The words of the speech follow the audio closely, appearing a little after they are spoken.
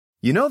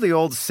You know the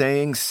old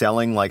saying,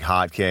 selling like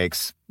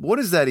hotcakes? What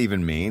does that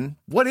even mean?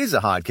 What is a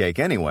hotcake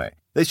anyway?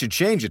 They should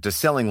change it to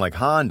selling like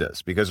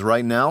Hondas, because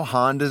right now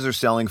Hondas are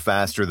selling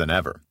faster than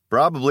ever.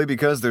 Probably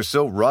because they're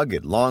so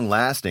rugged,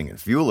 long-lasting, and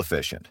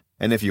fuel-efficient.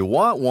 And if you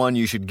want one,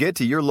 you should get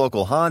to your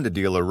local Honda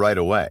dealer right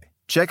away.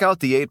 Check out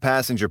the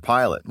 8-passenger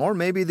Pilot, or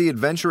maybe the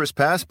adventurous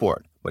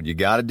Passport. But you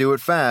gotta do it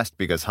fast,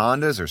 because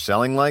Hondas are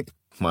selling like,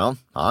 well,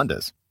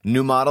 Hondas.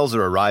 New models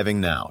are arriving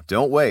now.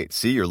 Don't wait.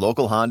 See your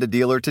local Honda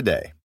dealer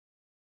today.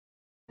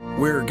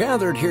 We're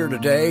gathered here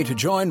today to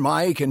join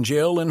Mike and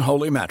Jill in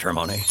holy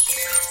matrimony.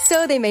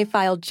 So they may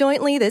file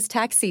jointly this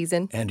tax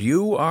season. And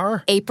you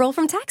are? April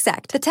from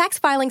TaxAct, the tax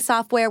filing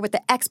software with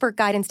the expert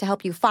guidance to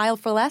help you file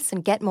for less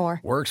and get more.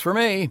 Works for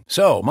me.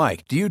 So,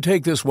 Mike, do you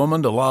take this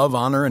woman to love,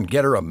 honor, and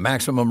get her a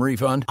maximum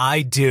refund?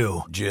 I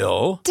do.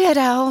 Jill?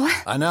 Ditto.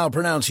 I now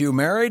pronounce you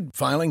married,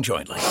 filing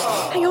jointly.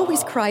 I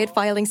always cry at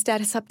filing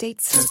status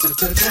updates.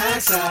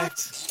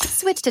 TaxAct.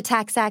 Switch to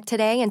TaxAct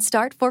today and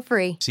start for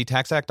free. See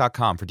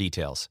taxact.com for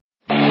details.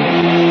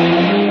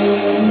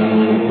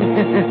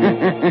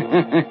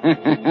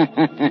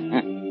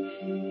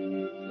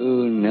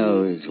 Who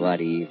knows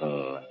what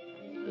evil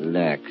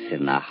lurks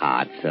in the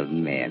hearts of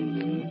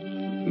men?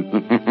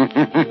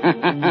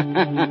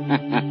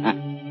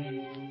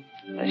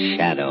 The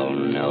shadow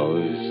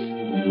knows.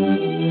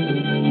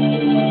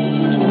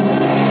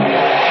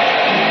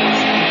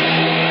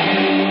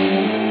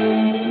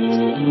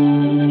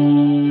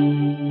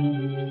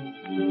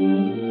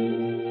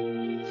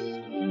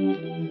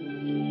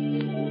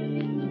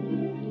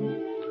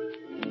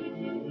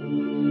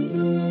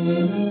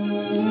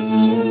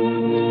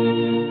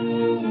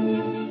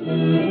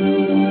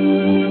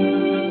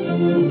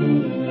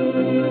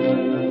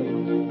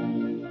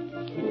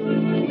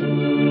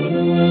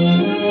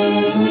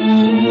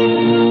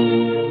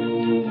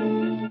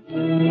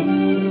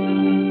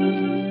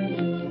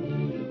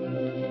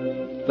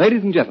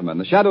 Ladies and gentlemen,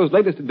 The Shadow's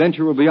latest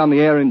adventure will be on the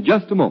air in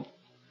just a moment.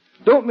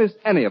 Don't miss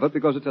any of it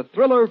because it's a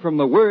thriller from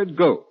the word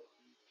go.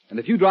 And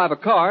if you drive a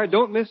car,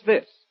 don't miss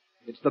this.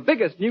 It's the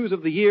biggest news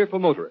of the year for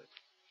motorists.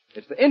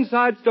 It's the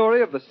inside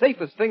story of the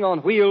safest thing on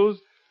wheels,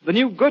 the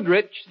new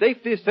Goodrich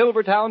Safety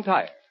Silvertown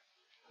tire.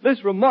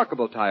 This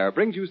remarkable tire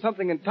brings you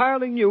something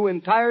entirely new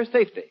in tire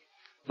safety,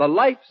 the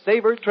Life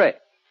Saver tread.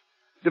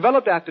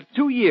 Developed after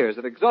 2 years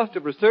of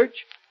exhaustive research,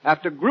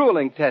 after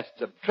grueling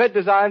tests of tread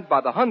designs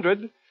by the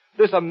hundred,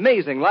 this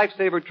amazing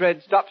lifesaver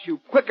tread stops you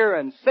quicker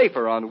and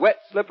safer on wet,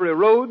 slippery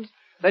roads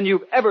than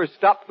you've ever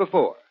stopped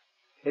before.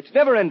 Its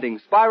never-ending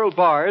spiral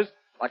bars,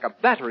 like a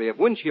battery of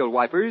windshield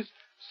wipers,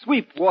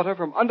 sweep water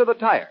from under the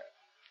tire,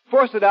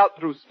 force it out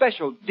through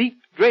special deep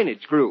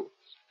drainage grooves,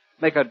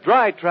 make a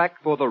dry track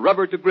for the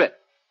rubber to grip.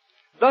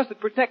 Thus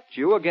it protects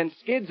you against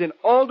skids in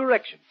all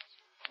directions,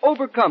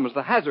 overcomes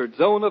the hazard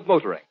zone of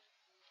motoring.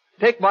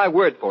 Take my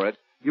word for it,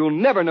 you'll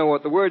never know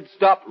what the word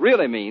stop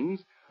really means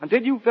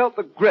until you felt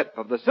the grip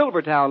of the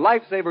Silvertown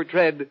Lifesaver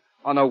tread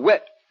on a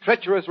wet,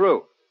 treacherous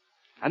road.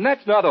 And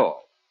that's not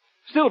all.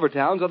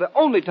 Silvertowns are the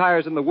only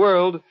tires in the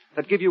world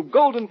that give you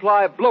golden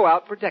ply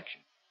blowout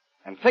protection.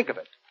 And think of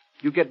it.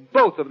 You get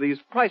both of these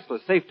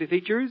priceless safety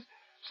features,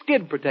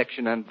 skid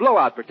protection and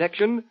blowout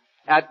protection,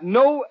 at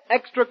no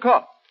extra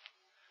cost.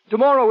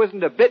 Tomorrow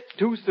isn't a bit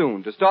too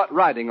soon to start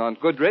riding on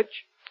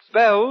Goodrich,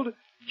 spelled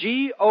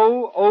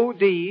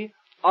Goodrich.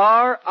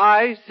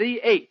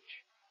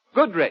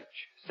 Goodrich.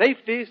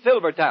 Safety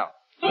Silvertown.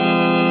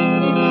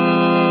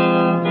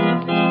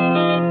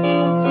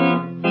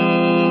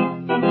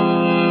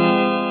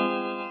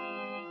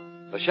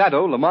 The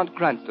Shadow, Lamont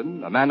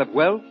Cranston, a man of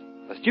wealth,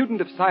 a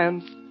student of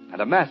science,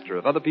 and a master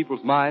of other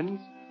people's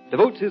minds,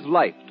 devotes his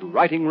life to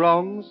righting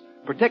wrongs,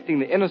 protecting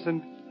the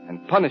innocent,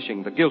 and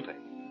punishing the guilty.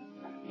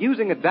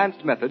 Using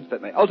advanced methods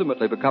that may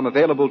ultimately become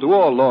available to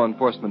all law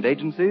enforcement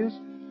agencies,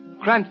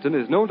 Cranston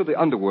is known to the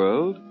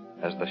underworld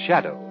as the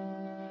Shadow.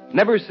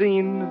 Never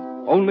seen,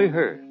 only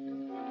heard,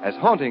 as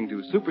haunting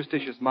to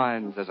superstitious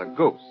minds as a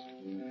ghost,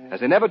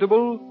 as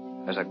inevitable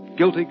as a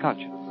guilty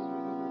conscience.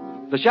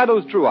 The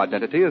Shadow's true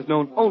identity is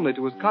known only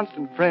to his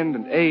constant friend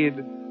and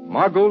aide,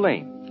 Margot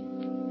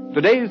Lane.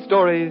 Today's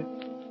story,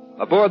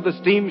 aboard the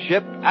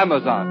steamship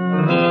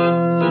Amazon.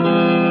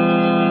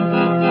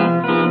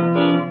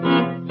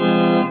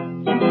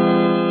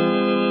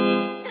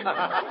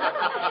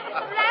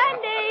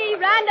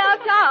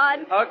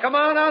 Come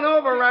on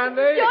over,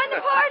 Randy. Join the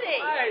party.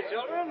 Hi,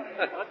 children.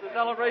 What's the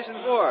celebration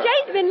for?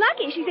 Jane's been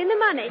lucky. She's in the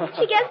money.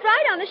 She guessed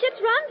right on the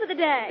ship's run for the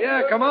day.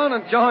 Yeah, come on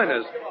and join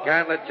us.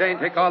 Can't let Jane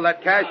take all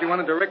that cash you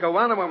wanted to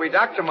Ricowana when we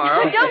dock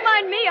tomorrow. Don't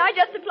mind me. I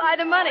just supply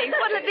the money.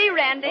 What'll it be,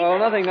 Randy? Oh,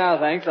 nothing now,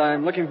 thanks.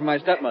 I'm looking for my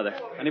stepmother.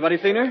 Anybody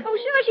seen her? Oh,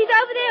 sure. She's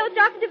over there with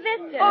Dr.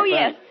 DeVista. Oh,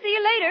 yes. See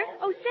you later.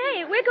 Oh,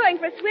 say, we're going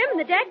for a swim in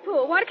the deck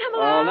pool. Want to come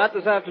along? Oh, not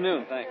this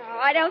afternoon, thanks. Oh,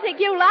 I don't think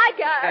you like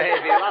us. Hey,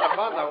 it'd be a lot of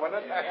fun, though,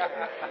 wouldn't it?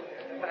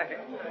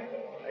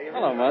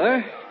 Hello,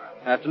 Mother.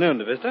 Afternoon,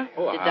 DeVista.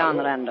 Sit down,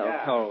 Randall.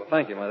 Oh,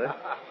 thank you, Mother.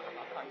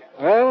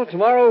 Well,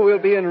 tomorrow we'll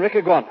be in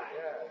Ricowana.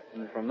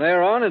 And from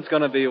there on, it's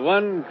going to be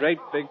one great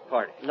big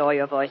party. Lower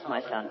your voice,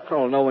 my son.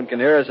 Oh, no one can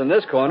hear us in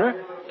this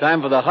corner.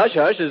 Time for the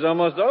hush-hush is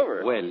almost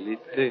over. Well,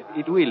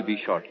 it will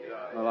be shortly.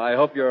 Well, I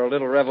hope your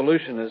little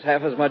revolution is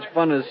half as much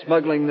fun as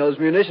smuggling those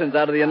munitions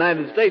out of the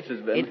United States has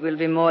been. It will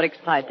be more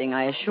exciting,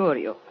 I assure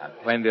you. And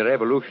when the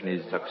revolution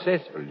is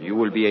successful, you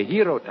will be a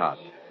hero, Todd.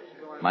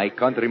 My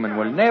countrymen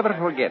will never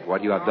forget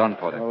what you have done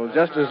for them. Well,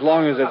 just as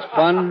long as it's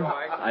fun,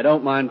 I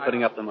don't mind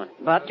putting up the money.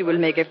 But you will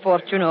make a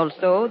fortune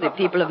also. The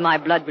people of my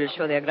blood will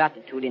show their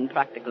gratitude in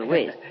practical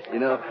ways. You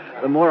know,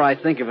 the more I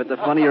think of it, the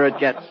funnier it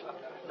gets.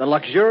 The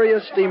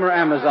luxurious steamer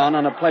Amazon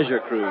on a pleasure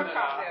cruise,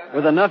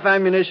 with enough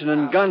ammunition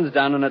and guns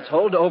down in its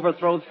hold to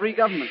overthrow 3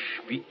 governments.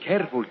 Be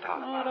careful,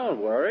 Todd. Oh, don't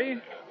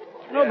worry.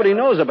 Nobody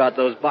knows about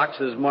those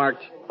boxes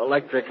marked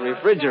electric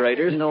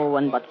refrigerators. No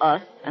one but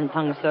us and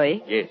Tang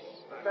Sui. Yes.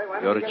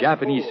 Your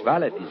Japanese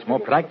valet is more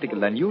practical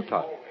than you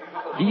thought.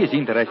 He is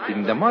interested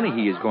in the money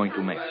he is going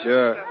to make.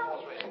 Sure.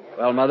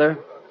 Well, Mother,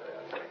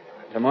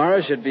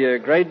 tomorrow should be a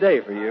great day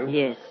for you.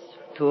 Yes.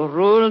 To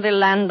rule the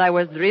land I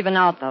was driven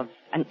out of,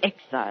 an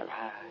exile.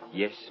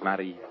 Yes,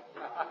 Maria.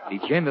 The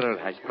general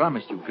has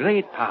promised you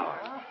great power.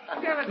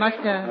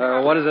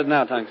 Master. What is it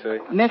now, Tang Sui?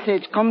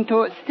 Message come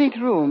to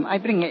stateroom. I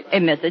bring it. A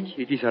message?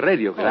 It is a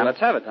radiogram. Well, let's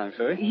have it, Tang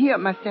Sui. Here,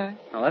 Master.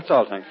 Oh, that's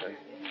all, Tang Sui.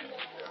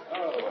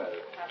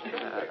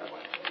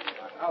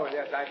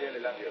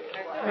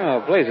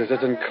 Oh, blazes,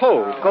 it's in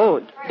code.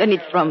 Code? Then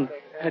it's from...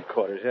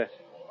 Headquarters, yes.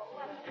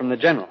 From the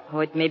general. Oh,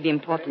 it may be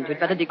important. We'd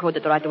better decode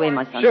it right away,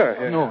 my son. Sure.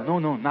 Here. No,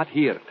 not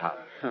here, Todd.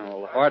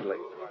 Oh, hardly.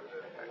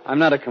 I'm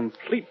not a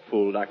complete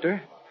fool,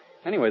 Doctor.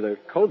 Anyway, the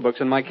code book's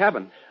in my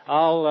cabin.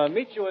 I'll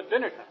meet you at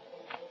dinner time.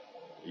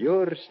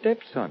 Your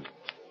stepson.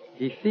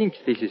 He thinks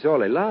this is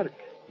all a lark.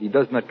 He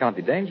does not count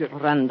the danger.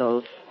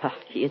 Randolph,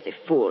 he is a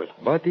fool.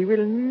 But he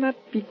will not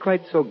be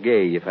quite so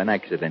gay if an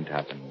accident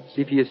happens.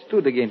 If he is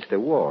stood against a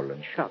wall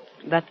and shot.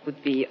 That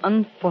would be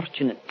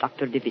unfortunate,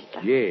 Dr. De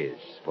Vista. Yes,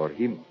 for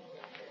him.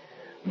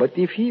 But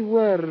if he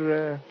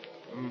were...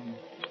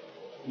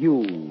 you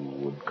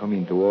would come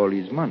into all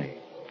his money.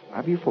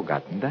 Have you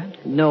forgotten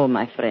that? No,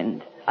 my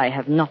friend. I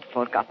have not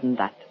forgotten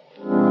that.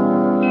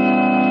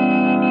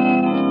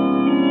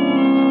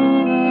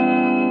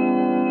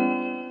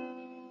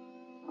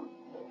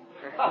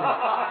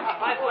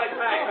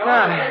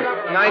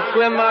 Nice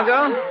swim,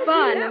 Margot?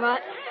 Fun,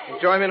 Lamont.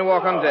 Join me to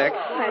walk on deck.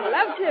 I'd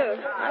love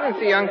to. I didn't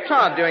see young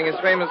Todd doing his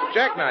famous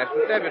jackknife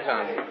with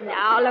debutante.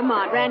 Now,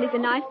 Lamont, Randy's a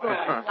nice boy.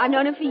 I've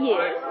known him for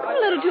years. A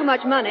little too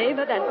much money,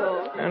 but that's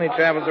all. And he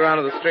travels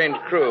around with a strange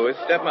crew. His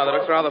stepmother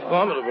looks rather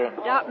formidable.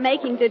 Stop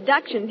making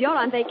deductions. You're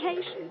on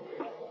vacation.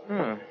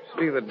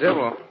 Speak of the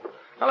devil.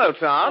 Hello,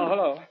 Todd. Oh,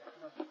 hello.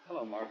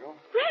 Hello, Margot.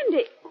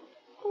 Randy.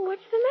 Oh,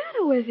 what's the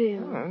matter with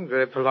him? Oh,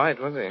 very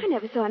polite, was he? I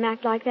never saw him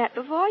act like that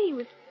before. He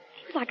was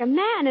like a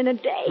man in a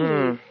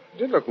daze.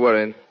 Did look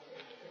worried.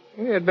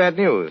 He had bad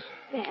news.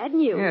 Bad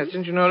news? Yes,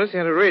 didn't you notice? He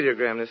had a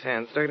radiogram in his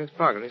hand, stuck in his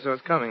pocket, and he saw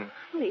us coming.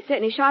 Well, he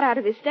certainly shot out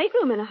of his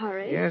stateroom in a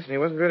hurry. Yes, and he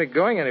wasn't really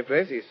going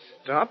anyplace. He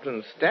stopped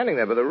and standing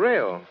there by the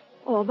rail.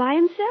 All by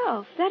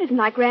himself. That isn't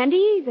like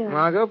Randy either.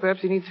 Margot,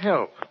 perhaps he needs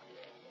help.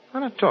 Why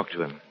not talk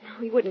to him?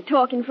 He wouldn't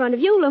talk in front of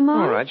you,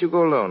 Lamont. All right, you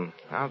go alone.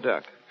 I'll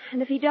duck.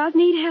 And if he does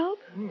need help?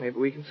 Maybe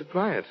we can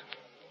supply it.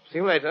 See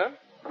you later.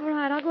 All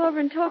right, I'll go over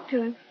and talk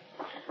to him.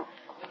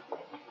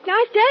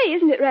 Nice day,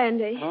 isn't it,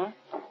 Randy? Huh?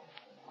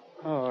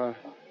 Oh,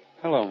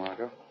 hello,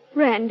 Margot.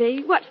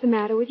 Randy, what's the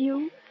matter with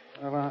you?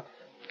 Well,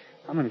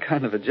 I'm in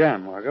kind of a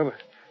jam, Margot, but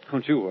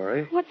don't you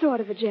worry. What sort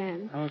of a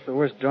jam? Oh, it's the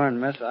worst darn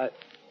mess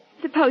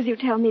Suppose you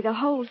tell me the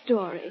whole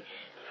story.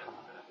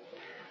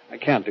 I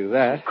can't do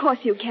that. Of course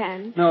you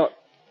can. No.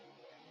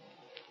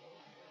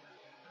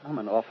 I'm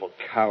an awful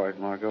coward,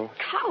 Margot.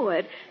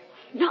 Coward?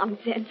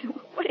 Nonsense.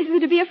 What is there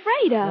to be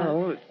afraid of?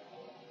 Oh,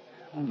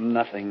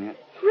 nothing.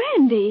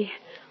 Randy,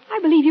 I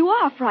believe you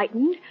are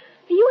frightened.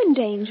 Are you in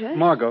danger?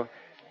 Margot,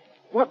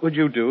 what would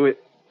you do if...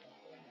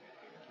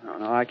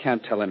 No, I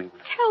can't tell anyone.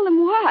 Tell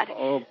them what?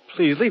 Oh,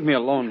 please, leave me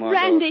alone, Margot.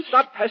 Randy.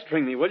 Stop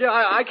pestering me, will you?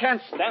 I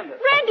can't stand it.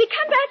 Randy,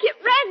 come back here.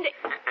 Randy!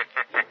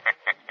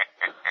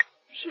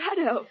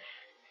 Shadow.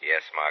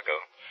 Yes,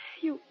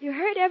 Margot. You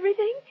heard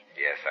everything?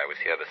 Yes, I was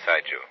here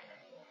beside you.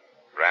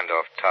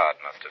 Randolph Todd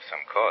must have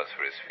some cause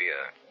for his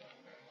fear.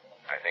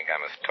 I think I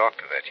must talk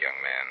to that young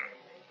man.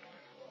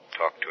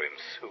 Talk to him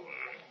soon.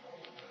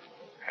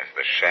 As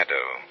the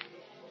Shadow.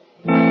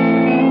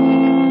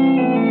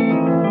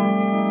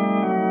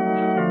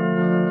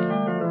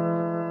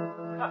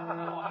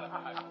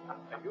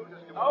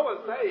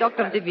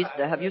 Dr. De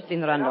Vista, have you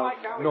seen Randolph?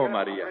 No,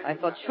 Maria. I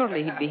thought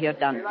surely he'd be here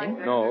dancing.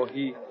 No,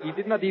 he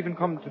did not even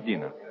come to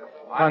dinner.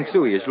 Tang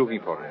Sui is looking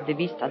for him. De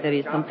Vista, there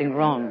is something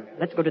wrong.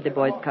 Let's go to the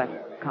boys' car.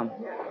 Come.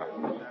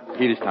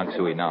 Here is Tang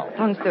Sui now.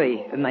 Tang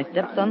Sui, my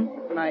stepson?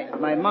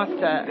 My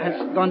master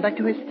has gone back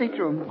to his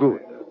stateroom.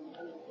 Good.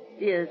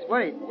 He is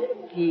worried.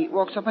 He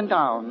walks up and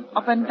down,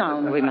 up and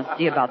down. We must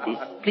see about this.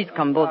 Please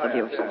come, both of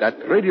you. That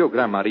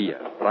radiogram, Maria.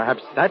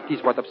 Perhaps that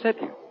is what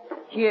upset you.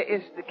 Here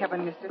is the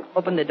cabin, mister.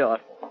 Open the door.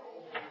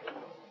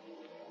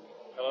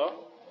 Hello?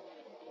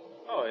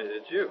 Oh,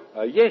 it's you.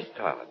 Yes,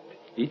 Todd.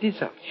 It is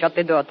so. Shut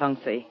the door, Tang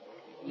Sui.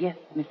 Yes,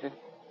 Mr.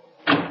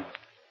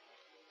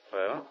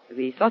 Well?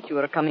 We thought you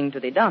were coming to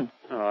the dance.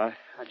 Oh, I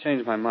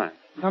changed my mind.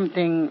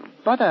 Something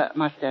bother,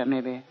 Master,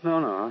 maybe?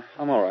 No,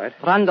 I'm all right.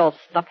 Randolph,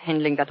 stop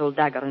handling that old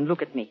dagger and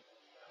look at me.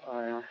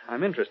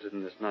 I'm interested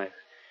in this knife.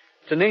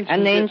 It's an ancient...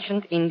 An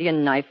ancient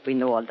Indian knife, we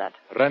know all that.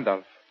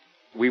 Randolph,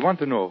 we want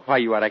to know why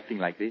you are acting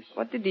like this.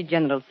 What did the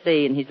general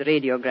say in his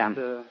radiogram?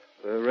 The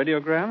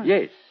radiogram?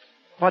 Yes.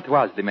 What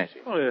was the message?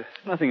 Well,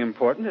 nothing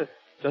important.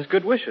 Just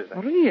good wishes.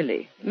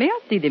 Really? May I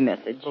see the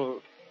message?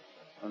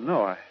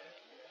 No, I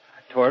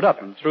tore it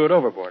up and threw it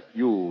overboard.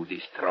 You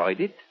destroyed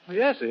it? Well,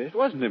 yes, it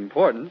wasn't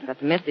important.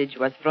 That message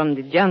was from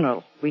the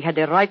general. We had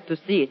a right to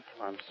see it.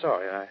 I'm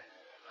sorry.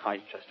 I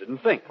just didn't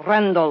think.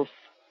 Randolph.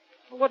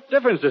 What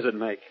difference does it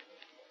make?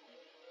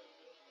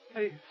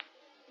 Hey,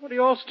 what are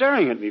you all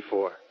staring at me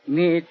for?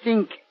 Me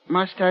think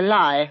Master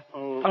lie.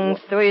 Tang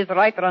Sui is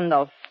right,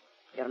 Randolph.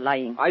 You're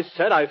lying. I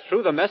said I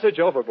threw the message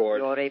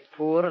overboard. You're a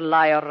poor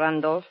liar,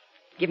 Randolph.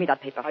 Give me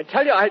that paper. I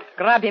tell you,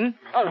 Grab him.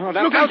 Oh,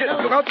 no, look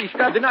out, he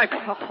stabbed the knife.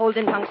 Hold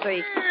him, Tang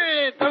Sui.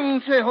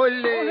 Tang Sui, hold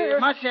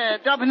Master,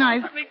 drop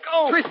knife. Let me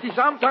go. Twist his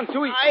arm, Tang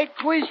Sui. I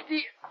twist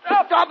the...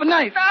 Drop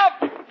knife.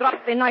 Stop.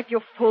 Drop the knife, you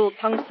fool.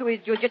 Tang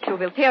Sui's jiu-jitsu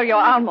will tear your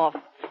arm off.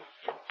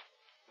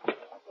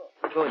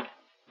 Good.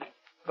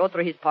 Go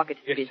through his pockets,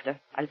 Vista.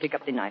 I'll pick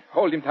up the knife.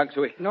 Hold him, Tang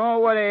Sui. No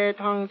worry,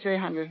 Tang Sui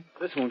handle.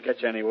 This won't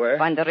get you anywhere.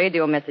 Find the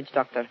radio message,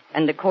 Doctor,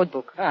 and the code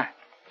book.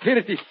 Here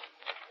it is.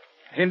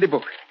 In the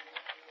book.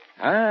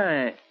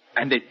 And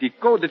a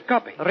decoded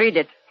copy. Read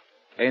it.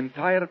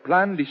 Entire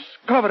plan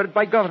discovered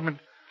by government.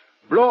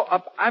 Blow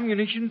up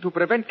ammunition to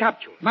prevent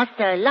capture.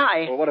 Master,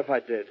 lie. Well, what if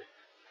I did?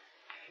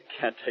 You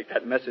can't take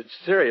that message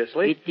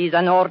seriously. It is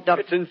an order.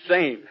 It's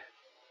insane.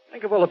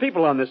 Think of all the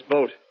people on this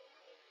boat.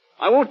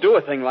 I won't do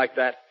a thing like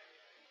that.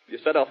 If you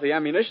set off the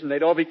ammunition,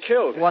 they'd all be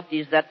killed. What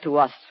is that to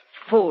us?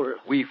 Fool.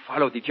 We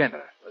follow the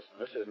general. Listen,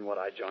 this isn't what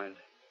I joined.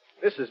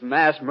 This is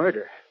mass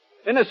murder.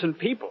 Innocent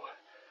people.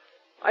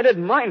 I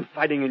didn't mind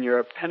fighting in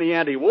your penny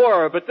ante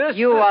war, but this...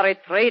 You are a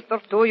traitor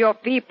to your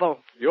people.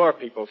 Your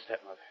people,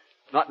 stepmother.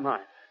 Not mine.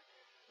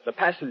 The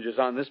passengers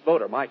on this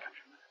boat are my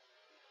countrymen.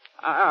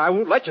 I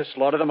won't let you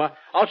slaughter them.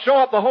 I'll show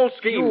up the whole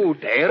scheme. You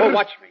dare? Oh,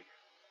 watch me.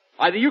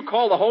 Either you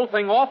call the whole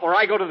thing off, or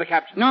I go to the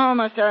captain. No,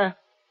 Master.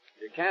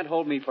 You can't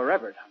hold me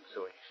forever, Tang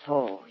Sui.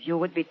 So, you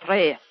would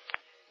betray us.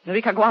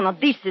 Enrique Guana,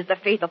 this is the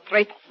fate of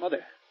traitors.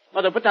 Mother,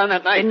 put down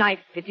that knife. The knife,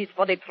 it is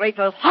for the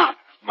traitor's heart.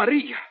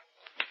 Maria.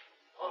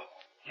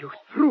 You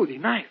threw the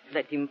knife.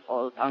 Let him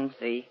fall, Tang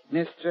Sui.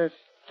 Mistress,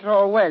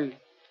 throw well.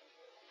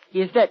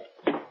 He is dead.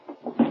 But,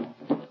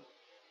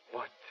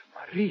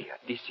 Maria,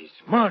 this is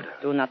murder.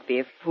 Do not be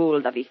a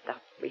fool, Davista.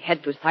 We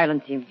had to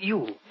silence him.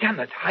 You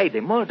cannot hide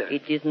a murder.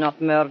 It is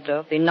not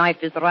murder. The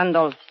knife is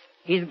Randolph's.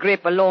 His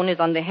grip alone is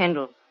on the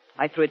handle.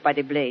 I threw it by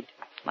the blade.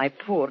 My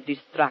poor,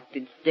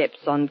 distracted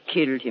stepson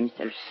killed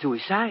himself.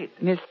 Suicide?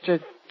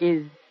 Mistress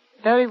is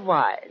very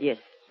wise. Yes.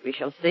 We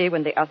shall say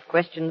when they ask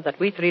questions that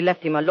we three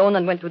left him alone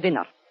and went to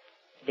dinner.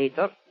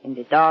 Later, in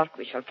the dark,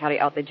 we shall carry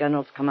out the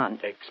general's command.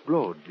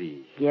 Explode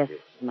the... Yes,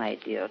 my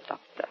dear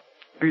doctor.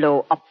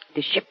 Blow up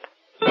the ship.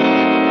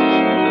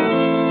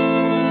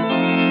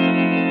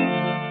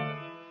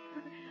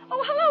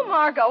 Oh, hello,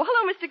 Margot.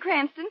 Hello, Mr.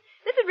 Cranston.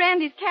 This is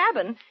Randy's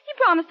cabin. He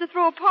promised to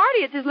throw a party.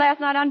 It's his last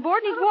night on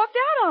board, and he's walked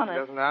out on us.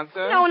 Doesn't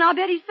answer? No, and I'll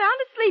bet he's sound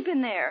asleep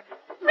in there.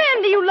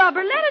 Randy, you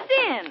lubber, let us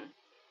in.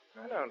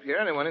 I don't hear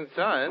anyone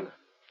inside.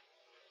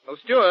 Oh,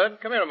 steward,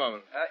 come here a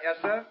moment. Yes,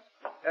 sir?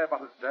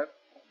 Bottles, sir.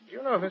 Do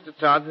you know if Mr.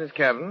 Todd's in his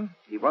cabin?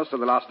 He was till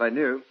the last I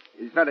knew.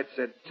 His valet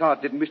said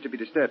Todd didn't wish to be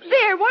disturbed.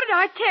 There, what did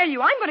I tell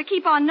you? I'm going to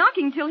keep on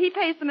knocking till he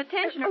pays some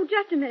attention. Oh,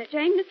 just a minute,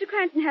 Jane. Mr.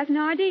 Cranston has an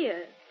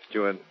idea.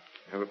 Steward,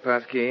 have a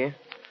pass key?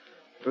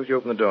 Suppose you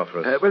open the door for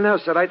us. Well, no,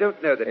 sir, I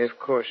don't know that... Of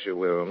course you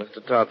will.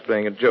 Mr. Todd's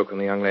playing a joke on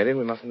the young lady.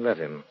 We mustn't let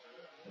him.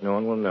 No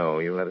one will know.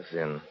 You let us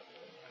in.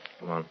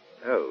 Come on.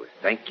 Oh,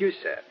 thank you,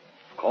 sir.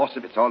 Of course,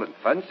 if it's all in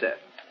fun, sir.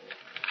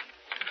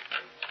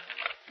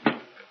 Oh,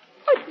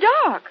 it's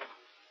dark.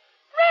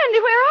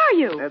 Randy, where are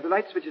you? The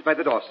light switch is by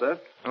the door, sir.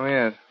 Oh,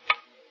 yes.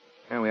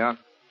 Here we are.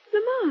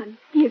 Lamont,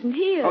 he isn't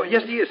here. Oh,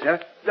 yes, he is, sir.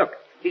 Look,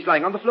 he's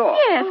lying on the floor.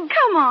 Yes,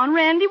 come on,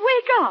 Randy,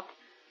 wake up.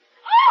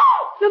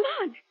 Oh!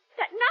 Lamont,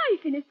 that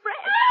knife in his breast.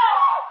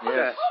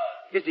 Yes.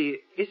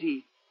 Is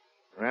he...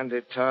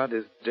 Randy Todd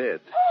is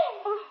dead.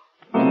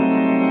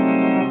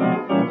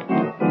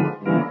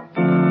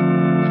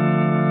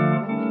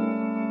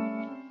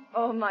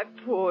 Oh, my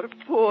poor,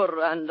 poor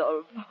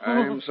Randolph.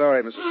 I'm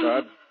sorry, Mrs.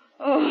 Todd.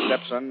 Oh.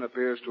 Stepson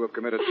appears to have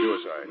committed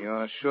suicide.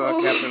 You're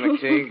sure, Captain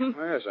McTeague?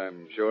 Yes,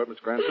 I'm sure, Miss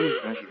Cranston.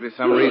 There should be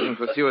some reason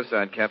for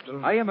suicide,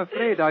 Captain. I am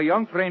afraid our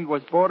young friend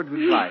was bored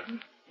with life.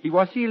 He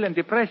was ill and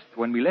depressed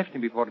when we left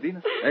him before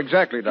dinner.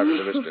 Exactly, Dr.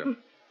 DeVista.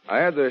 I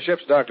had the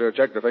ship's doctor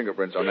check the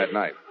fingerprints on that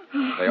knife.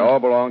 They all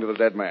belong to the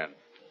dead man.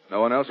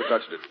 No one else had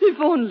touched it. If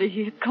only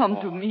he had come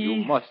to me.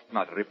 You must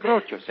not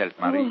reproach yourself,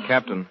 Marie.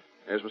 Captain.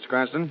 Yes, Mr.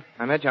 Cranston?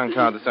 I met young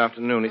Todd this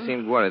afternoon. He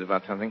seemed worried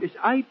about something. Yes,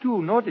 I,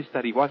 too, noticed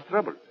that he was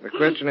troubled. The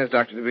question is,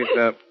 Dr.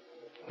 DeVista,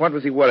 what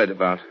was he worried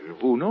about?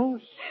 Who knows?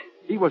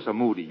 He was a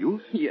moody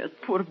youth. Yes,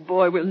 poor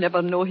boy will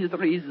never know his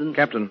reason.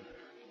 Captain,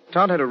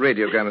 Todd had a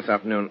radiogram this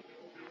afternoon.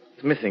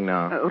 It's missing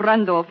now.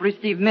 Randolph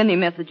received many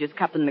messages,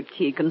 Captain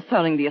McTeague,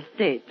 concerning the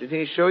estate. Did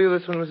he show you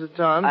this one, Mrs.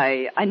 Todd?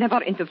 I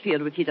never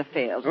interfered with his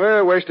affairs.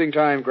 We're wasting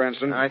time,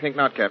 Cranston. I think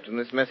not, Captain.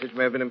 This message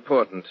may have been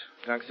important.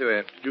 Tang Sue,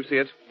 did you see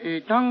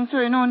it? Tang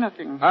Sui know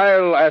nothing.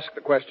 I'll ask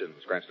the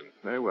questions, Cranston.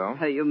 Very well.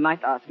 You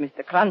might ask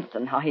Mr.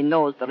 Cranston how he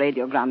knows the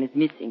radiogram is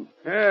missing.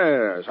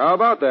 Yes, how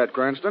about that,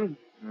 Cranston?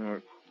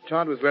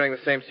 Todd was wearing the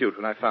same suit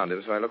when I found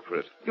him, so I looked for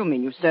it. You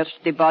mean you searched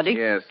the body?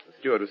 Yes, the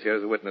steward was here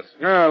as a witness.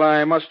 Well,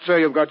 I must say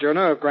you've got your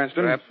nerve,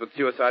 Cranston. Perhaps, but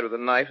suicide with a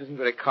knife isn't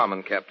very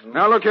common, Captain.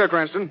 Now, look here,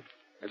 Cranston.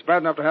 It's bad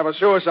enough to have a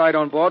suicide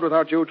on board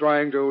without you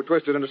trying to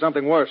twist it into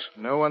something worse.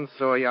 No one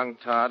saw young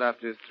Todd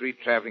after his 3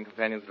 traveling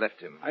companions left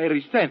him. I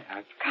resent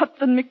that.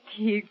 Captain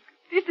McTeague,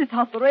 this is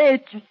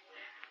outrageous.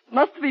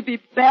 Must we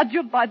be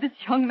badgered by this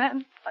young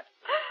man?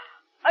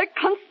 I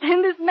can't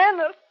stand his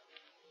manners.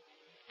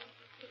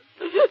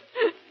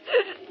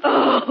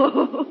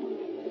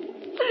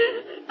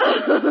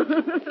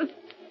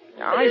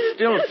 I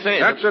still say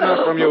That's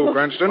enough from you,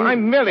 Cranston.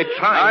 I'm merely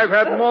trying. I've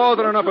had more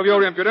than enough of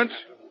your impudence.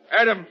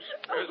 Adams,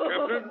 yes,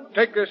 Captain,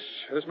 take this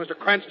Mr.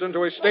 Cranston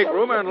to his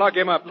stateroom and lock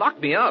him up. Lock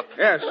me up?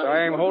 Yes, I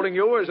am holding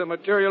you as a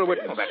material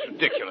witness. Oh, that's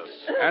ridiculous.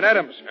 And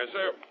Adams. Yes,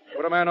 sir.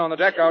 Put a man on the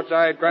deck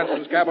outside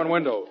Cranston's cabin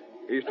window.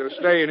 He's to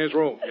stay in his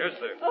room. Yes,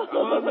 sir. Come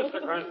on,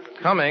 Mr. Cranston.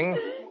 Coming.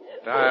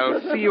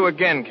 I'll see you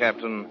again,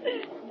 Captain.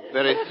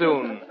 Very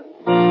soon.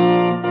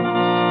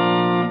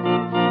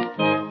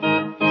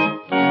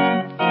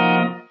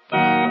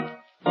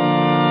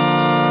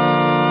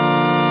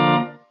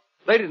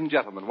 Ladies and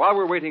gentlemen, while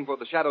we're waiting for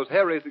the Shadow's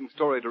hair-raising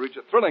story to reach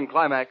a thrilling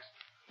climax,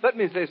 let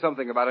me say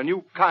something about a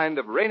new kind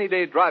of rainy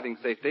day driving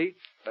safety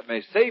that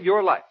may save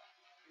your life.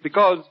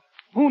 Because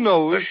who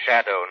knows? The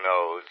Shadow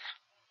knows.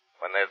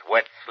 When there's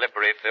wet,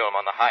 slippery film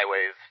on the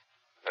highways,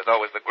 there's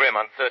always the grim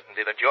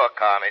uncertainty that your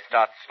car may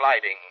start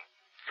sliding,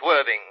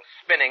 swerving,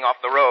 spinning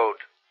off the road.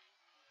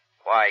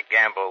 Why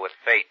gamble with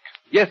fate?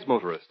 Yes,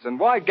 motorists, and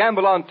why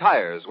gamble on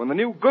tires when the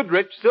new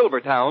Goodrich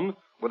Silvertown,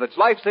 with its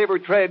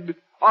lifesaver tread,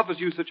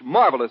 offers you such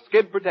marvelous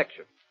skid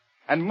protection?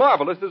 And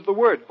marvelous is the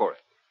word for it.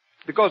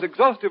 Because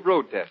exhaustive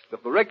road tests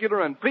of the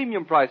regular and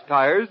premium price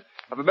tires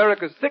of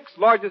America's 6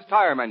 largest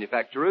tire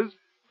manufacturers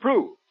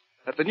prove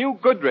that the new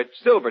Goodrich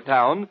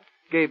Silvertown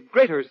gave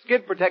greater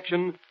skid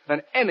protection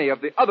than any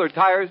of the other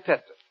tires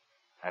tested.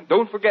 And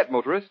don't forget,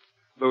 motorists,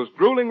 those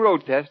grueling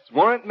road tests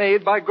weren't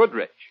made by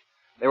Goodrich.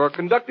 They were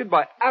conducted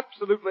by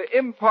absolutely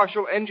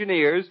impartial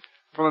engineers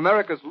from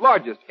America's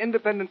largest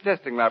independent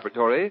testing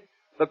laboratory,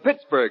 the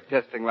Pittsburgh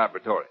Testing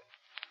Laboratory.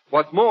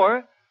 What's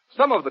more,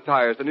 some of the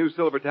tires the new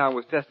Silvertown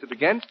was tested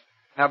against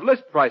have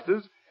list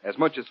prices as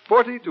much as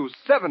 40 to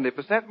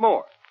 70%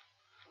 more.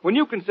 When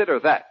you consider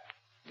that,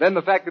 then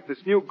the fact that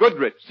this new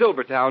Goodrich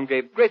Silvertown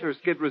gave greater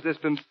skid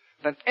resistance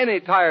than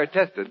any tire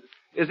tested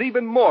is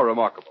even more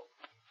remarkable.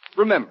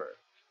 Remember,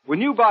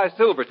 when you buy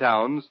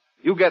Silvertowns,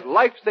 you get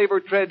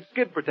Lifesaver Tread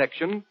skid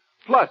protection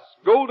plus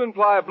Golden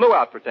Ply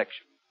blowout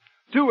protection.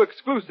 2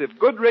 exclusive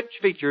Goodrich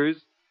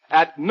features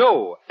at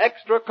no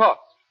extra cost.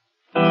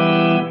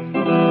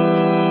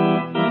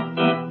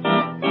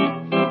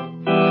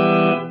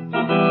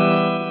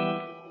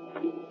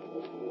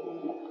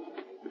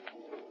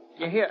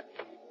 Here,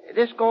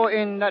 this go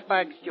in that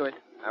bag, Stuart.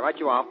 Right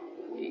you are.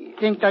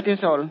 Think that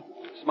is all.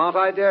 Smart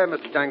idea,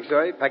 Mr. Tang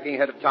Sui, packing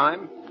ahead of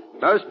time.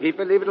 Most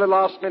people leave it to the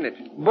last minute.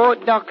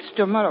 Boat docks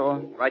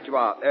tomorrow. Right you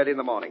are, early in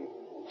the morning.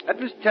 That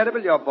was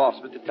terrible, your boss,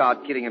 Mr.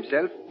 Todd, killing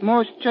himself.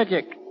 Most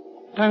tragic.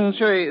 Tang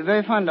Sui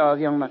very fond of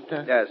young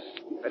master. Yes,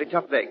 very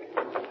tough break.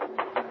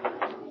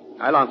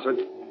 I'll answer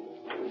it.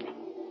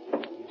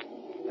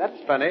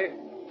 That's funny.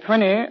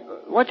 Funny?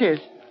 What is?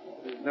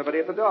 There's nobody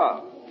at the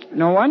door.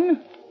 No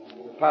one?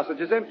 The passage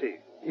is empty.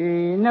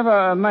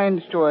 Never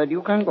mind, steward.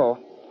 You can go.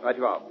 Right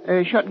you are.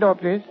 Shut door,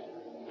 please.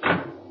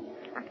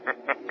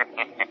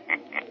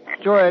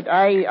 Steward,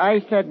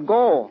 I said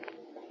go.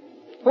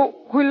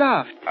 Who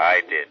laughed?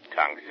 I did,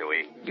 Tang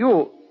Sui.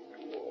 You?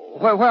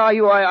 Where are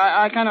you?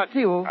 I cannot see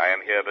you. I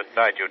am here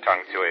beside you,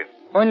 Tang Sui.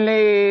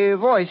 Only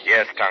voice?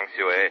 Yes, Tang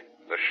Sui.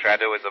 The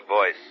Shadow is a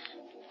voice.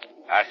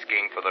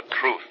 Asking for the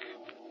truth.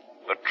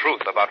 The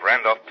truth about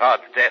Randolph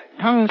Todd's death.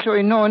 Tang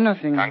Sui know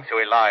nothing. Tang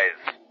Sui lies.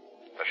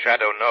 The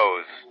Shadow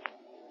knows.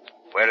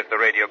 Where is the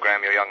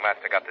radiogram your young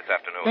master got this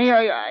afternoon?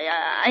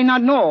 I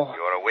not know.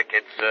 You're a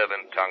wicked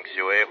servant, Tang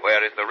Sui.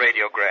 Where is the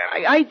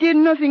radiogram? I did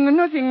nothing.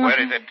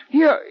 Where is it?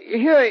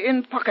 Here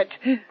in pocket.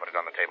 Put it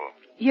on the table.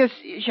 Yes,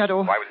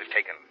 Shadow. Why was it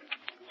taken?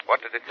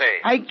 What does it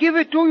say? I give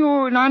it to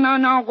you.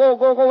 Now, go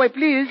away,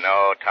 please.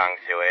 No, Tang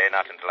Sui,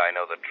 not until I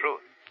know the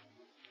truth.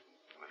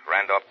 Was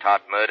Randolph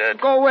Todd murdered?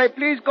 Go away,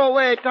 please, go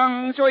away.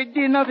 Tang Sui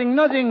did nothing.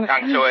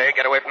 Tang Sui,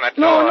 get away from that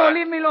door. No,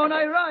 leave me alone.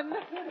 I run.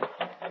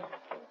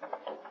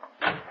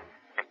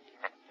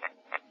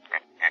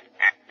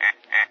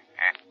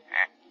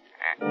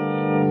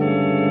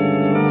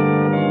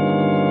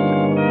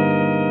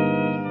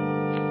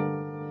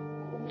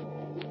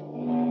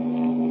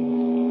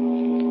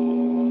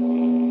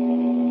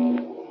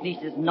 This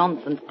is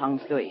nonsense, Tang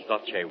Sui.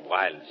 Such a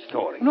wild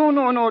story.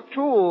 No,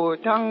 true.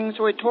 Tang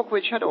Sui talk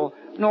with Shadow.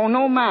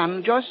 No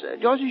man, just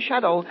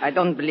Shadow. I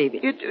don't believe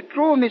it. It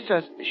true,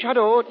 Mrs.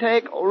 Shadow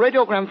take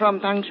radiogram from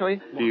Tang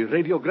Sui. The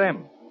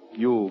radiogram?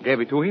 You gave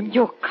it to him?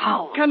 You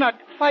cow. Cannot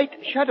fight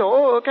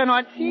Shadow,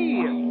 cannot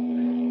see.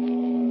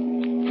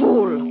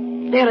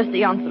 Fool. There is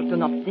the answer to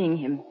not seeing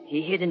him.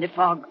 He hid in the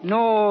fog.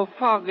 No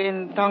fog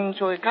in Tang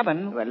Sui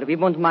cabin. Well, we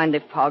won't mind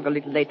the fog a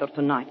little later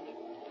tonight.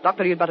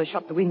 Doctor, you'd better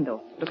shut the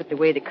window. Look at the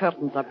way the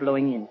curtains are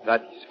blowing in.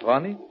 That is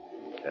funny.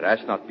 There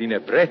has not been a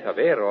breath of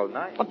air all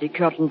night. But the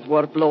curtains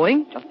were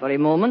blowing, just for a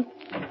moment.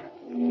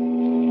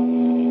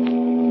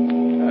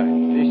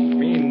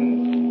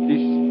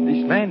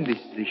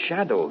 This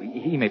Shadow,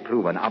 he may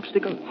prove an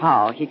obstacle.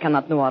 How? He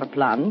cannot know our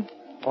plan,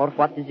 or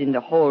what is in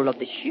the hold of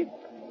the ship.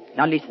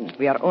 Now listen,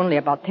 we are only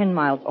about 10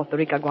 miles off the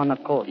Ricaguana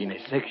coast. In a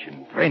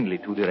section friendly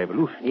to the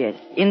revolution. Yes,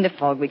 in the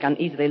fog we can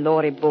easily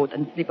lower a boat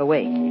and slip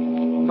away.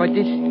 But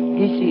this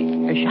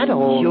is a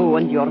Shadow. You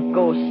and your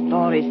ghost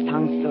stories,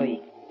 Tang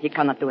Sui. He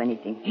cannot do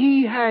anything.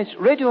 He has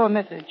radio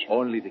message.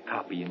 Only the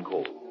copy in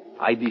code.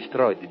 I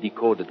destroyed the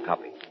decoded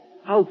copy.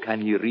 How can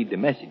he read the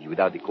message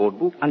without the code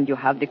book? And you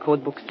have the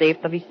code book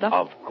saved, De Vista?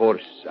 Of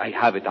course, I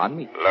have it on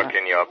me. Look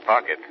in your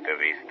pocket, De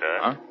Vista.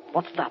 Huh?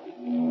 What's that?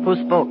 Who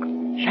spoke?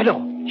 Shadow.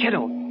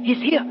 He's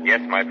here.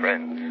 Yes, my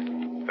friends.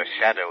 The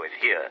Shadow is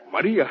here.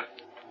 Maria,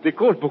 the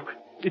code book.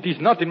 It is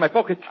not in my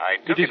pocket. I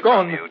took it is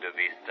from gone. you, De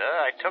Vista.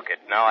 I took it.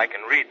 Now I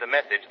can read the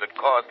message that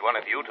caused one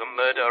of you to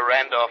murder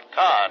Randolph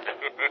Todd.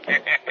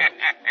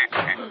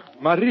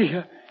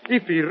 Maria,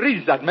 if he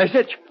reads that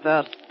message...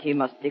 First, he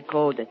must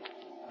decode it.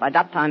 By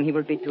that time, he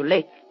will be too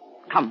late.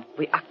 Come,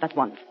 we act at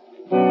once.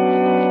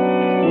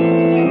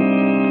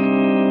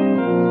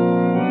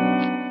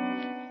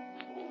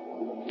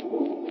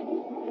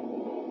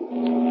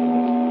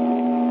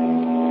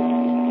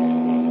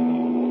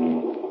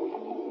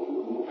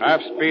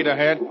 Half speed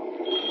ahead.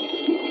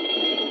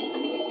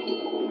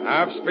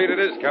 Half speed it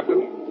is,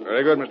 Captain.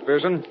 Very good, Mr.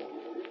 Pearson.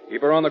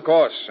 Keep her on the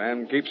course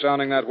and keep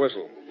sounding that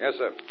whistle. Yes,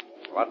 sir.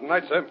 What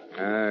night,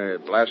 sir?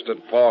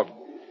 Blasted fog.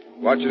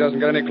 Watch it doesn't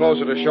get any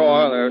closer to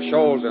shore. There are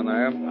shoals in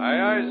there.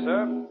 Aye,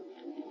 sir.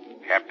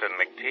 Captain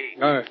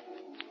McTeague.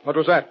 What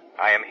was that?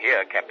 I am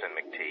here, Captain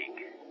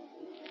McTeague.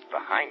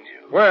 Behind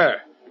you.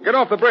 Where? Get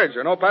off the bridge.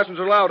 There are no passengers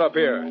allowed up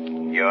here.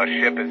 Your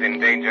ship is in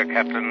danger,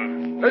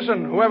 Captain.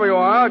 Listen, whoever you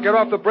are, get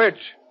off the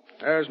bridge.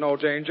 There's no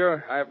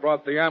danger. I've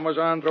brought the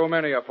Amazon through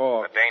many a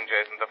fog. The danger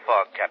isn't the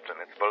fog, Captain.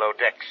 It's below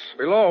decks.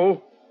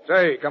 Below?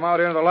 Say, come out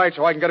here in the light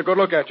so I can get a good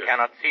look at you. You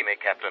cannot see me,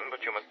 Captain,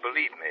 but you must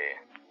believe me.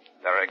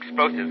 There are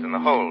explosives in the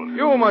hold.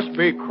 You must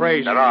be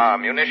crazy. There are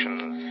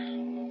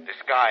munitions.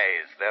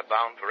 Disguised. They're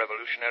bound for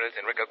revolutionaries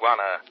in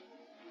Ricaguana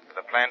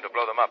with a plan to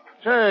blow them up.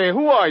 Say,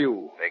 who are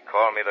you? They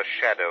call me the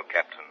Shadow,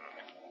 Captain.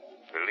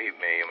 Believe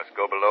me, you must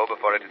go below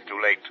before it is too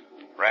late.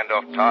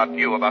 Randolph Todd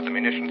knew about the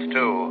munitions,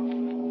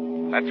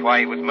 too. That's why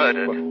he was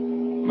murdered.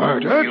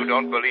 Murdered? If you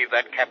don't believe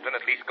that, Captain,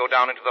 at least go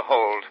down into the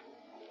hold.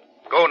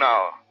 Go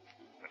now,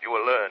 and you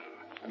will learn.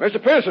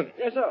 Mr. Pearson.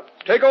 Yes, sir.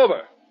 Take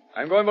over.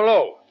 I'm going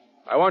below.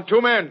 I want 2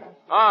 men,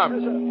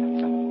 armed. Yes, sir.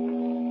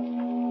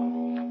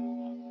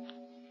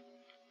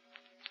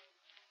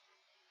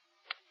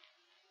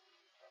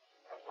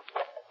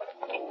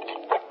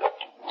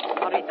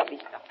 Hurry, De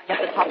Vista. Get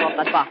the top of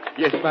that box.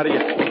 Yes,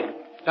 Maria.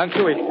 Thank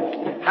you.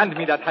 Hand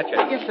me that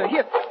hatchet. Yes, sir.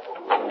 Here.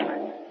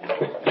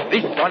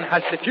 This one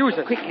has the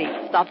fuses. Quickly,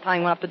 start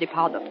tying one up to the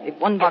powder. If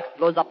one box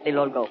blows up, they'll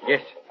all go.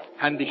 Yes,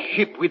 and the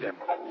ship with them.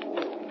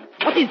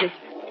 What is it?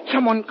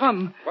 Someone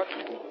come. What?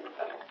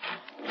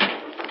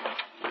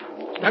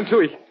 Tang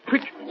Sui,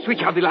 quick,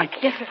 switch out the light.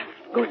 Yes, sir.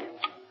 Good.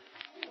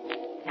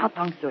 Now,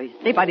 Tang Sui,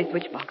 stay by the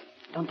switch box.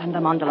 Don't turn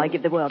them on till I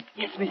give the word.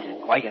 Yes, mister.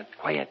 Quiet.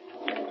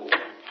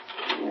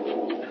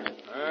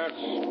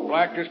 It's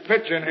black as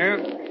pitch in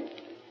here.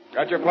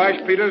 Got your flash,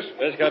 Peters?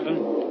 Yes, Captain.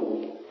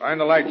 Find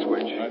the light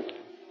switch. Right.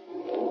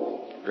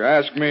 If you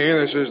ask me,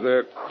 this is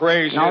the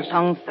craziest... Now,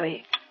 Tang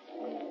Sui.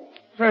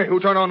 Hey, who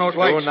turned on those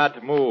lights? Do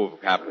not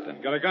move,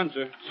 Captain. Got a gun,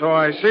 sir. So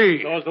I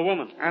see. So is the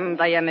woman.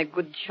 And I am a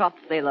good shot,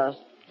 sailors.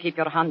 Keep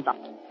your hands up.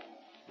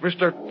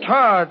 Mr.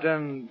 Todd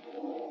and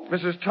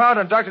Mrs. Todd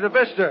and Dr.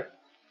 DeVista.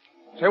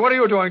 Say, what are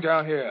you doing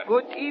down here?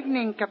 Good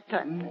evening,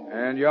 Captain.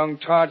 And young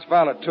Todd's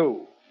valet,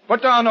 too.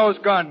 Put down those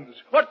guns.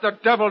 What the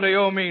devil do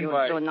you mean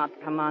by... You do not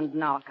command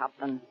now,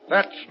 Captain.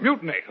 That's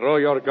mutiny. Throw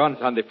your guns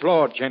on the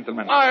floor,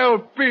 gentlemen. I'll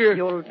be...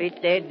 You'll be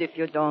dead if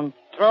you don't.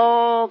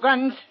 Throw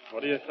guns.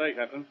 What do you say,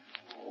 Captain?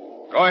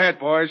 Go ahead,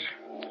 boys.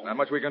 Not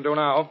much we can do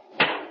now.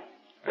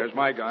 There's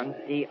my gun.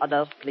 The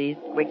others, please,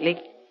 quickly.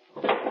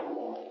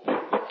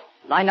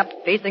 Line up,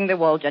 facing the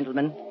wall,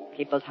 gentlemen.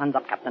 Keep those hands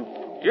up, Captain.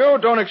 You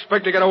don't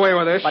expect to get away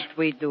with this. But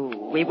we do.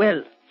 We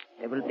will.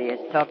 There will be a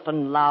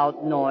certain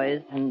loud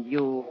noise, and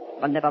you...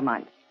 Well, never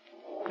mind.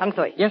 Tang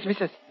Sui. Yes,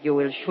 missus. You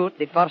will shoot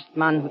the first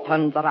man who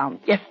turns around.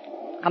 Yes.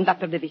 Come,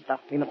 Dr. DeVista.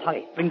 We must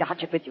hurry. Bring the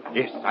hatchet with you.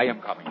 Yes, I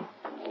am coming.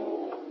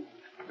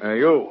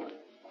 You.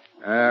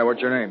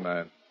 What's your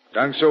name?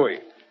 Tang Sui.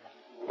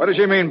 What does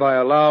she mean by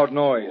a loud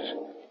noise?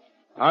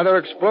 Are there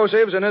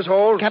explosives in this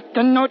hold?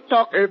 Captain, no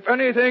talk. If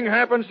anything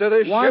happens to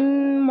this ship...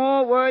 One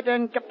more word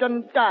and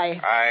Captain die.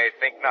 I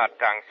think not,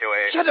 Tang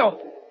Sui. Shadow!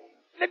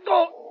 Let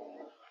go!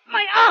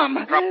 My arm!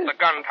 Drop the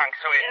gun, Tang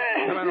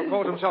Sui. The man who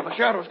calls himself the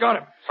Shadow's got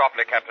him.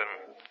 Softly, Captain.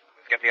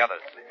 Let's get the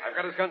others. I've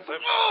got his gun, sir.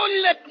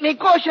 Oh, let me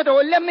go, Shadow.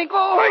 Let me go.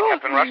 All right,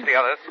 Captain, rush the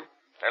others.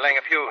 They're laying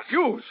a fuse.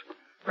 Fuse?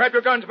 Grab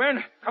your guns,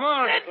 men. Come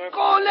on.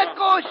 Let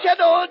go,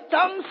 Shadow.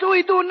 Tang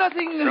Sui do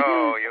nothing.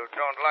 So, you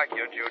don't like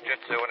your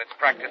jiu-jitsu when it's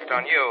practiced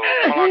on you.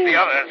 Come along the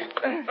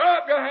others.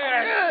 Drop your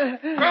hands.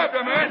 Grab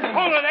your man.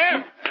 Hold her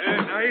there.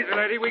 Now, easy,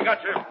 lady. We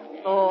got you.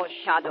 Oh,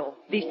 Shadow,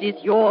 this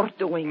is your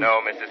doing.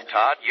 No, Mrs.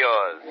 Todd,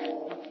 yours.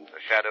 The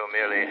Shadow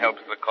merely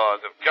helps the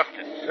cause of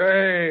justice.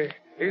 Say,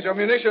 these are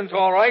munitions,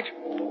 all right.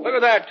 Look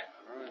at that.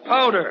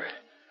 Powder.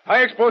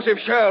 High explosive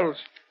shells.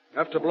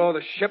 Enough to blow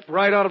the ship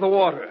right out of the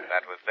water.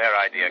 That was their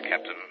idea,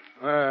 Captain.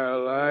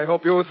 Well, I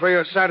hope you three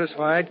are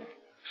satisfied.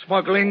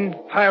 Smuggling,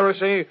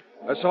 piracy,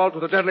 assault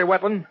with a deadly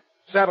weapon,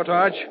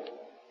 sabotage.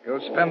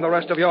 You'll spend the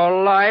rest of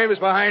your lives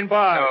behind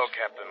bars. No,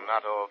 Captain,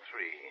 not all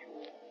three.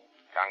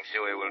 Tang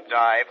Sui will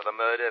die for the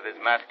murder of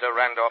his master,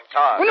 Randolph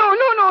Todd.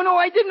 No,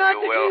 I did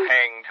not. You will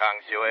hang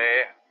Tang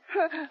Sui.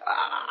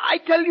 I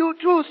tell you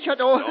truth,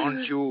 Shadow.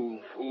 Don't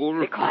you, fool.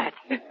 Be quiet.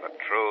 The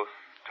truth,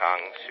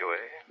 Tang Sui.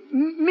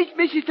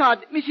 Missy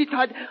Todd,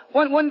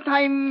 one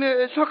time,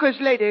 Soccer's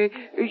lady,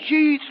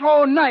 she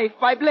throw knife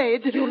by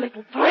blade. You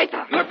little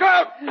traitor. Look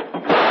out!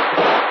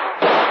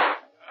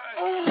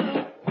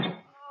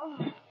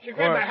 She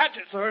grabbed the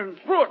hatchet, sir, and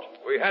threw it.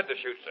 We had to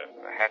shoot, sir.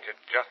 The hatchet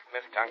just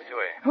missed Tang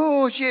Sui.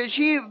 Oh,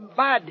 she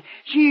bad.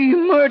 She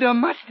murder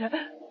master.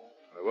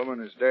 The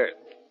woman is dead.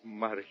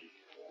 Marie.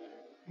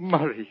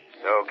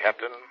 So,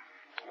 Captain,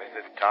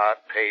 Mrs. Todd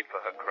paid for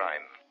her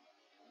crime.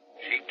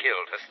 She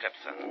killed her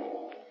stepson.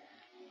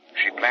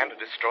 She planned to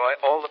destroy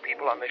all the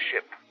people on the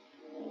ship.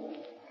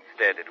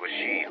 Instead, it was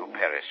she who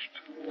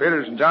perished.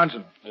 Peters and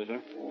Johnson. Yes, sir.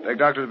 Take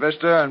Dr.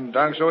 Vista and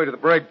Tang Sui to the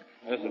brig.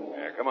 Yes, sir.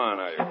 Yeah, come on,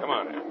 now, you. Come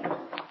on.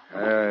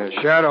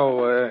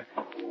 Shadow,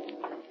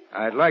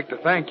 I'd like to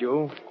thank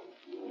you.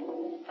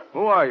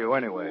 Who are you,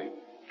 anyway?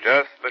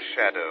 Just the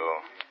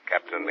Shadow,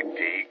 Captain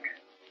McTeague.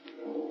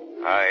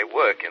 I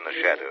work in the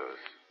shadows.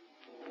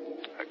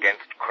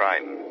 Against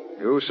crime.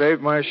 You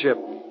saved my ship.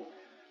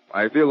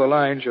 I feel the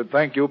line should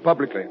thank you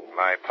publicly.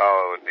 My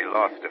power would be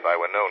lost if I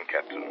were known,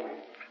 Captain.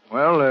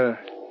 Well, there's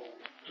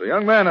a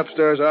young man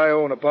upstairs I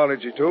owe an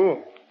apology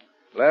to.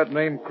 A lad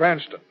named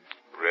Cranston.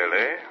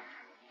 Really?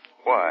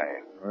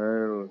 Why?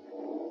 Well,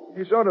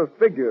 he sort of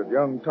figured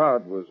young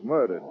Todd was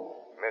murdered.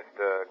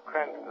 Mr.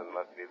 Cranston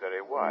must be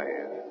very wise.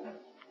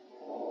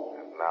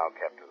 And now,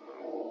 Captain,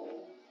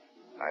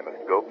 I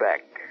must go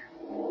back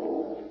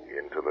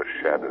into the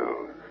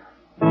shadows.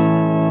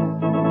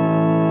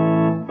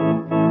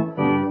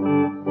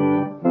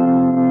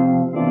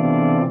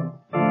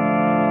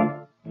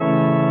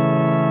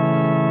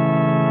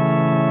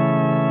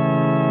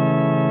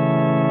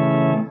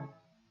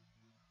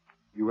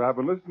 You have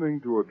been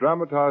listening to a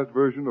dramatized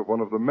version of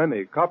one of the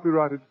many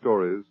copyrighted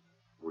stories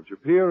which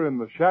appear in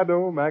the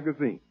Shadow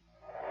magazine.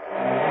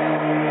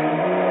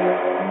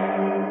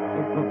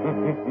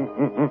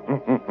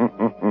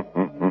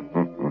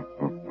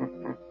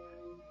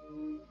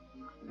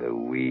 The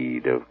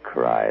weed of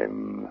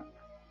crime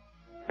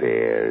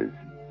bears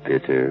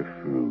bitter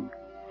fruit.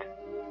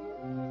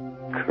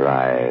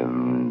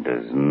 Crime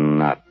does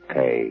not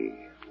pay.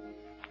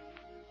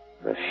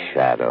 The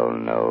Shadow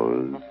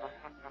knows.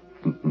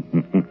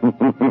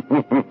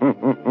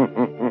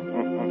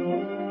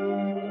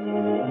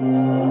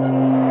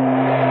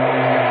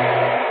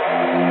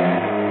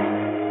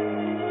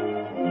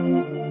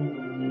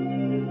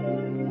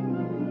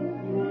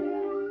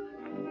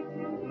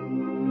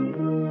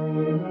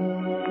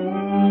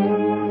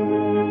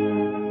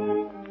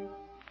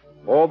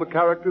 All the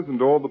characters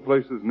and all the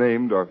places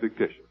named are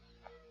fictitious.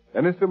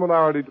 Any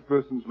similarity to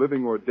persons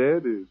living or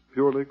dead is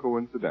purely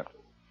coincidental.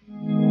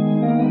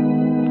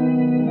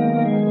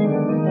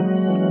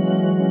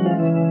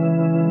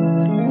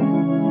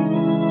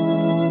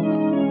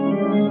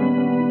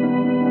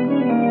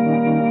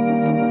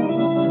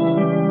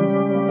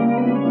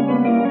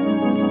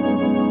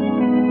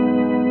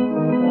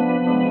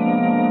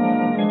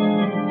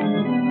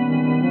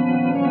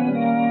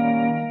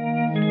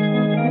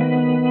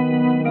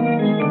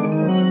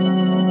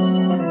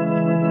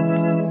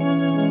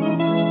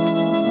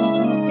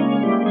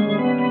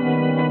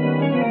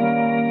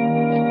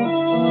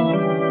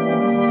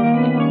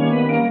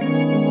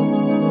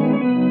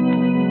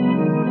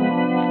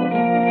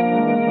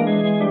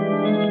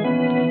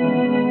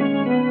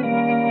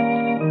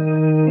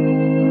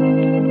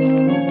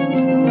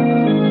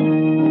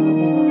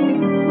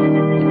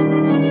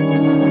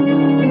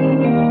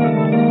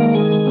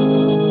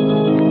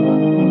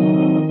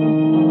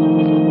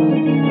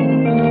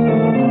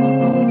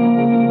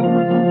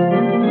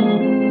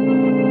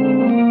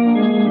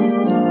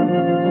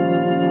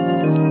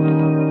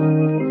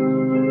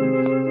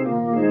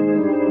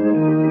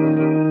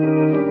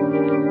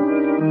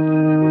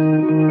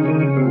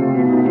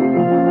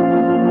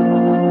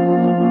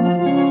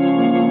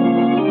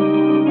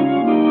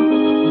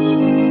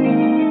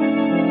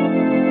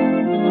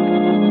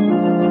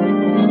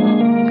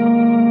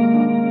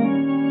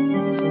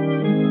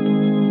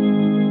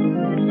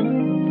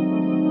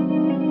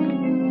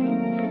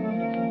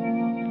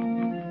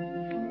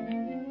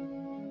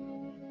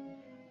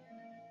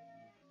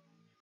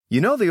 You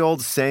know the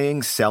old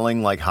saying,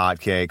 selling like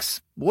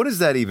hotcakes? What does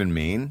that even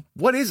mean?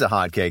 What is a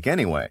hotcake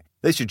anyway?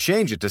 They should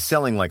change it to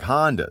selling like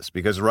Hondas,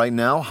 because right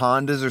now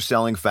Hondas are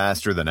selling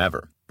faster than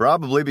ever.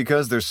 Probably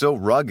because they're so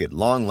rugged,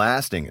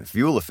 long-lasting, and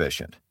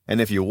fuel-efficient. And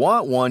if you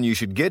want one, you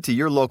should get to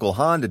your local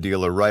Honda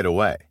dealer right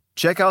away.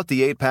 Check out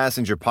the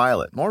 8-passenger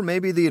Pilot, or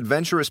maybe the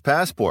adventurous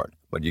Passport.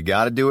 But you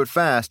gotta do it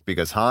fast,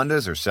 because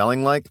Hondas are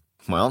selling like,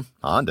 well,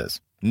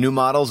 Hondas. New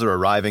models are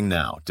arriving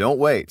now. Don't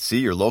wait. See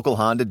your local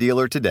Honda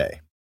dealer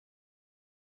today.